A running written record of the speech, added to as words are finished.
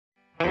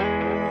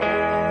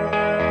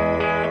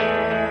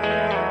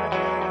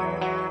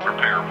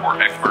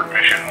Expert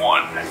mission 1.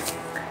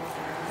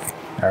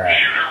 All right.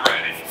 Shooter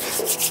ready.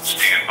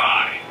 Stand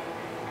by.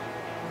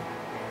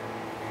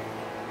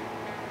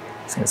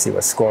 Just gonna see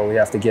what score we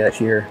have to get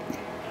here.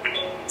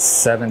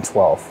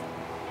 7-12.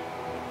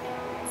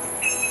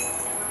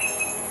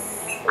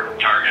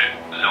 Target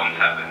zone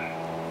 7.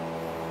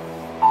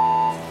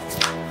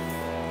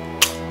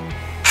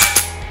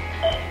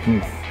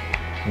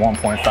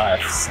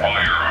 1.57.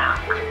 Firearm.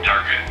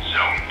 Target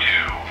zone 2.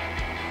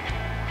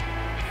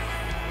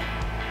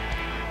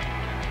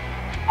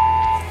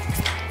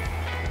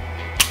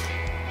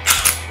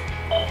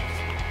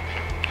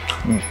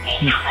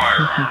 Holster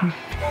firearm.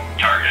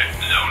 Target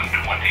zone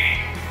 20.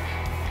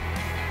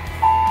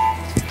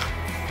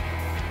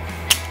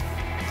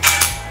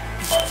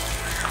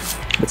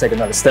 We'll take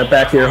another step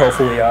back here.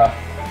 Hopefully,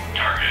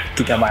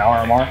 Target get my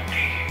RMR.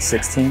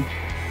 16.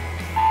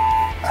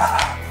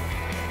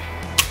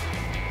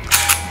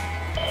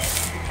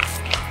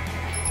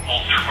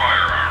 holster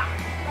firearm.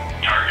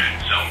 Target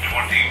zone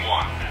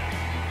 21.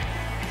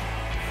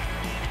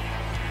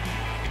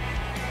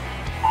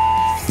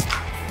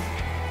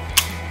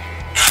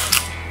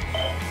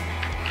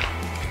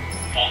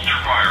 Holster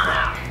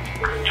firearm.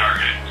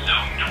 Target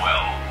zone 12.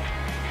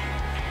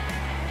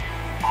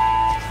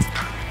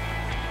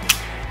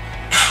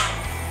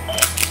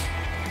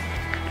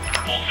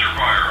 Holster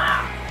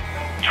firearm.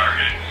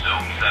 Target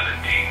zone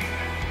 17.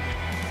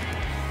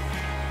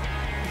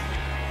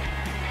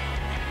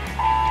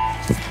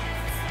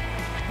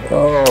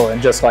 Oh,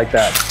 and just like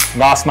that,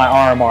 lost my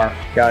RMR.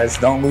 Guys,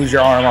 don't lose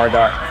your RMR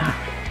dot.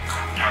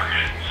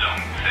 Target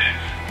zone 6.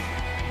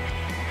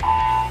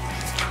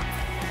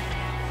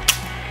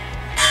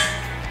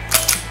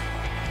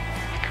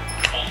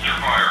 Holster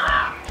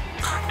firearm.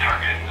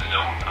 Target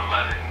zone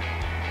 11.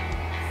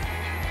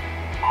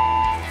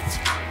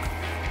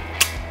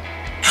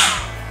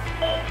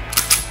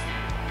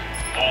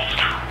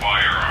 Holster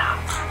firearm.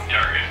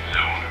 Target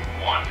zone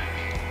 1.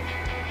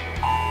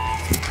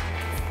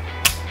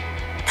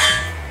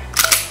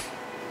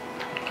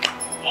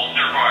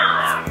 Holster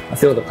firearm. I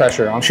feel the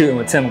pressure. I'm shooting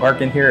with Tim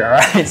Larkin here, all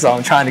right? So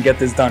I'm trying to get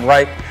this done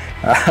right.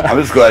 I'm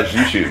just glad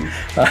you shooting.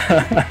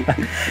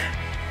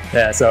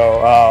 Yeah,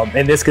 so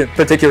in this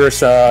particular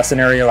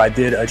scenario, I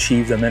did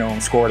achieve the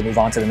minimum score to move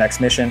on to the next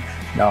mission.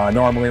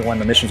 Normally when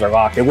the missions are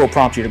locked, it will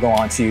prompt you to go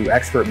on to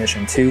Expert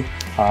Mission 2,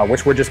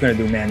 which we're just going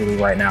to do manually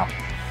right now.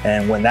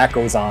 And when that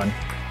goes on...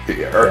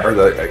 Yeah,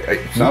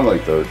 it sounds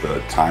like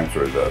the times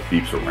where the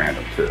beeps are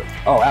random too.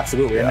 Oh,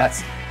 absolutely. Yeah.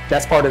 And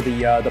that's part of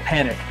the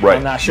panic. Right.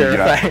 I'm not sure.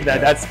 Right?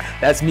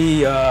 That's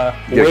me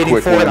waiting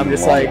for it. I'm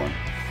just like...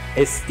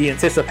 It's the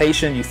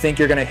anticipation. You think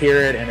you're going to hear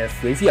it, and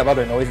if you have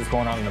other noises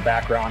going on in the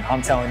background,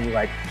 I'm telling you,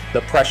 like,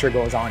 the pressure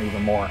goes on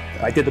even more.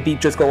 Like, did the beep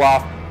just go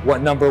off?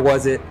 What number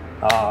was it?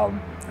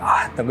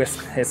 The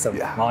list, it's a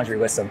laundry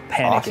list of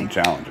panicking. Awesome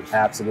challenges.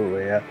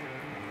 Absolutely, yeah.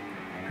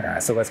 All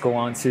right, so let's go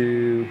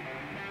into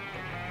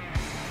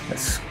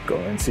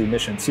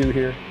mission 2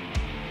 here.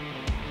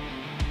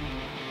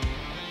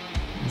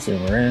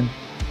 Zoom her in.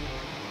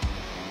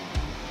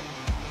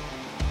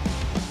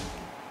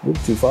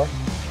 Oop, too far.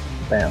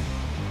 Bam.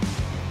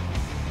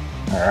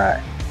 All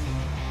right,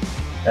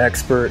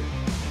 Expert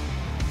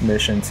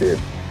Mission 2.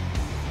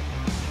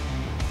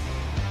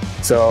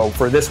 So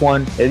for this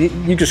one,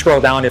 you can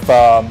scroll down if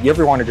you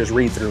ever want to just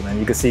read through them.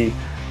 You can see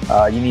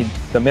you need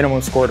the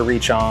minimum score to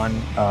reach on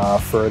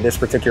for this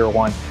particular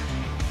one.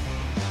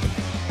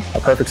 A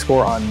perfect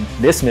score on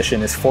this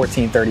mission is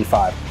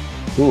 1435.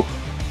 Ooh,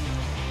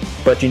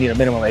 but you need a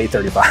minimum of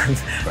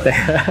 835. Right.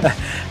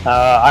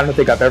 I don't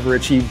think I've ever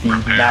achieved the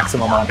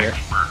maximum on here.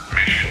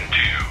 Mission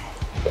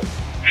 2.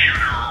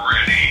 Shooter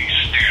ready.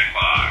 Stand by.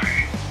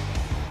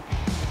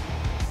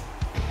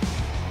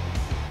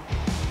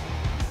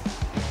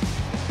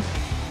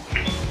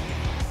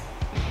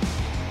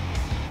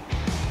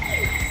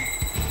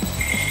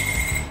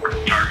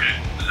 Target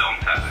zone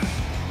 7.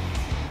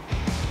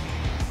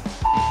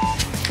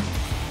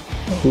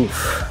 Oof,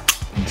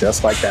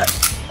 just like that.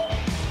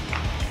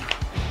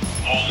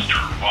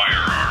 Holster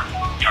firearm.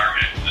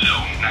 Target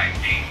zone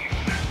 19.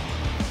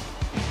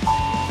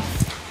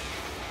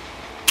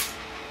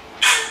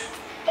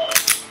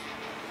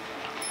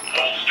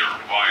 Holster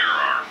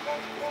firearm.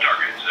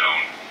 Target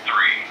zone 3.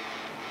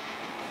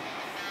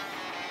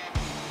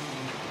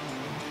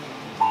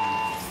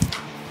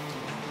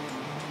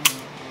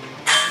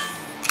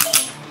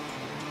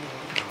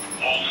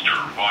 Holster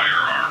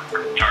firearm.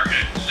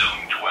 Target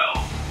zone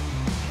 12.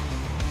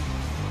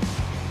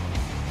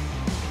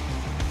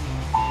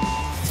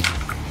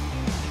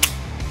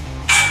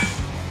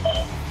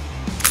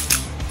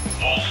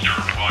 Holster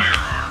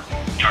firearm.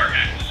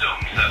 Target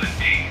zone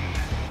 17.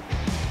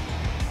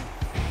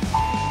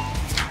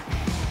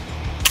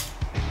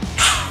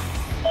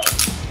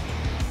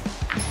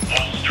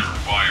 Holster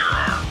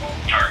firearm.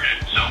 Target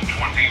zone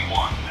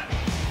 21.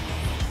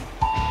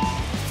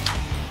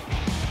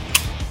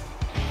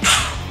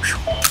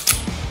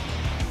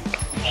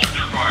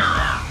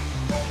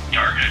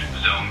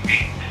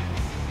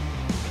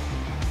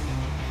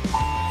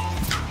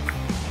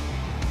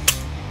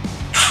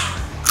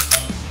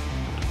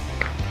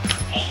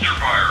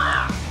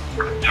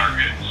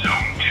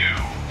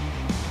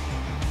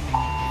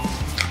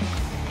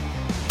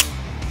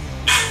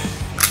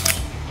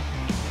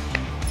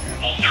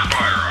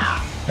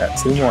 Got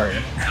 2 more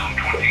here. Zone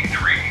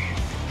 23.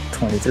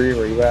 23,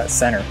 where you at?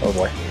 Center. Oh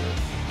boy.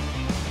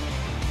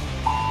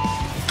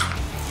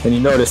 And you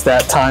notice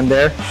that time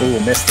there? Ooh,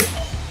 missed it.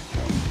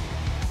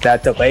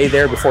 That delay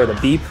there before the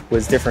beep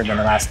was different than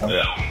the last one.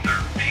 Yeah. Zone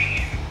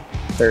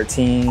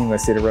 13. 13,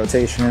 let's see the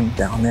rotation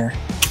down there.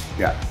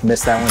 Yeah.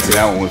 Missed that one too.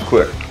 That one was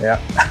quick. Yeah.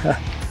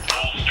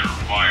 Holster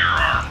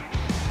firearm.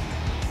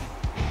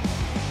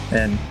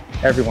 And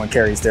everyone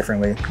carries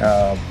differently.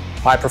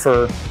 I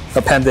prefer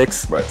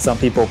appendix. Right. Some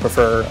people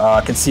prefer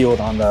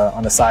concealed on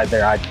the side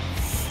there. I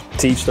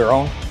teach their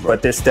own,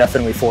 but this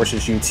definitely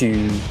forces you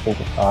to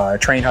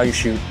train how you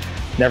shoot.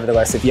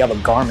 Nevertheless, if you have a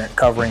garment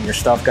covering your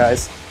stuff,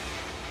 guys,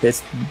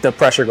 the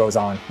pressure goes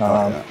on.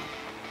 Yeah.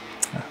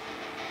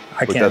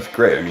 But that's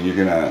great. I mean, you're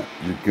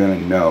gonna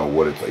know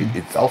what it's like.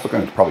 It's also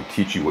gonna probably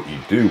teach you what you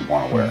do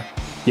want to wear.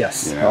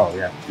 Yes. You know? Oh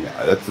yeah.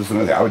 Yeah, that's just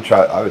another thing. I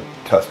would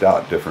test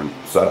out different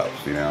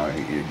setups. You know,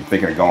 you're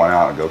thinking of going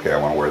out and go, okay, I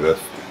want to wear this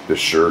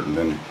shirt, and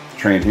then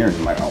train here, and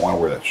you might not want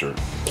to wear that shirt.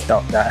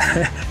 Oh,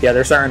 yeah.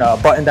 There's certain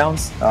button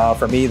downs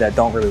for me that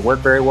don't really work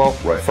very well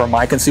for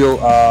my conceal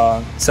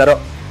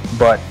setup,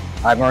 but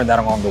I've learned that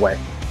along the way.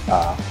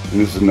 And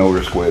this is a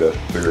no-risk way to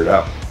figure it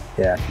out.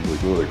 Yeah.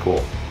 It's really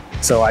cool.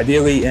 So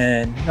ideally,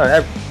 in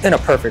a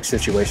perfect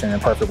situation, in a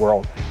perfect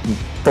world,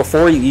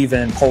 before you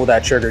even pull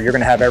that trigger, you're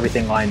going to have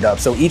everything lined up.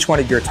 So each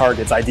one of your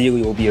targets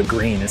ideally will be a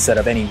green instead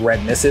of any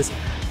red misses.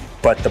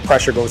 But the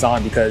pressure goes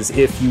on because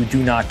if you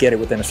do not get it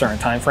within a certain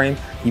time frame,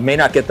 you may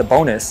not get the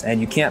bonus, and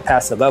you can't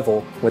pass the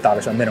level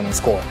without a minimum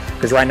score.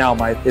 Because right now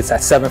it's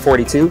at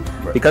 742.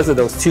 Right. Because of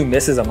those 2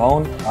 misses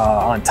alone,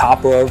 on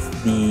top of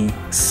the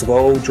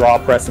slow draw,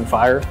 press, and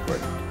fire,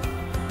 right.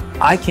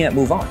 I can't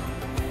move on.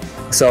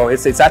 So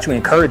it's actually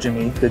encouraging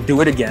me to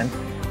do it again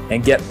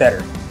and get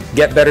better.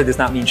 Get better does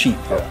not mean cheat.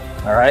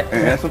 Yeah. All right.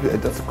 And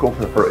that's a cool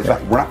part. It's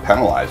not, we're not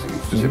penalizing.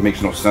 It's just it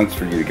makes no sense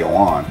for you to go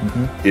on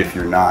if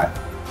you're not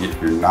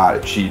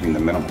achieving the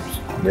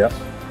minimums. Yep.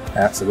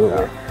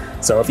 Absolutely. Yeah.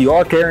 So if you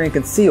are carrying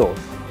concealed,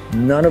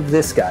 none of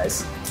this,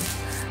 guys.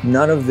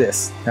 None of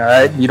this. All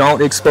right. You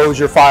don't expose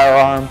your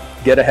firearm.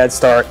 Get a head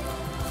start.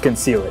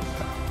 Conceal it.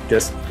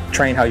 Just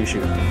train how you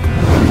shoot.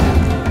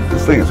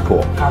 This thing is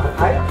cool.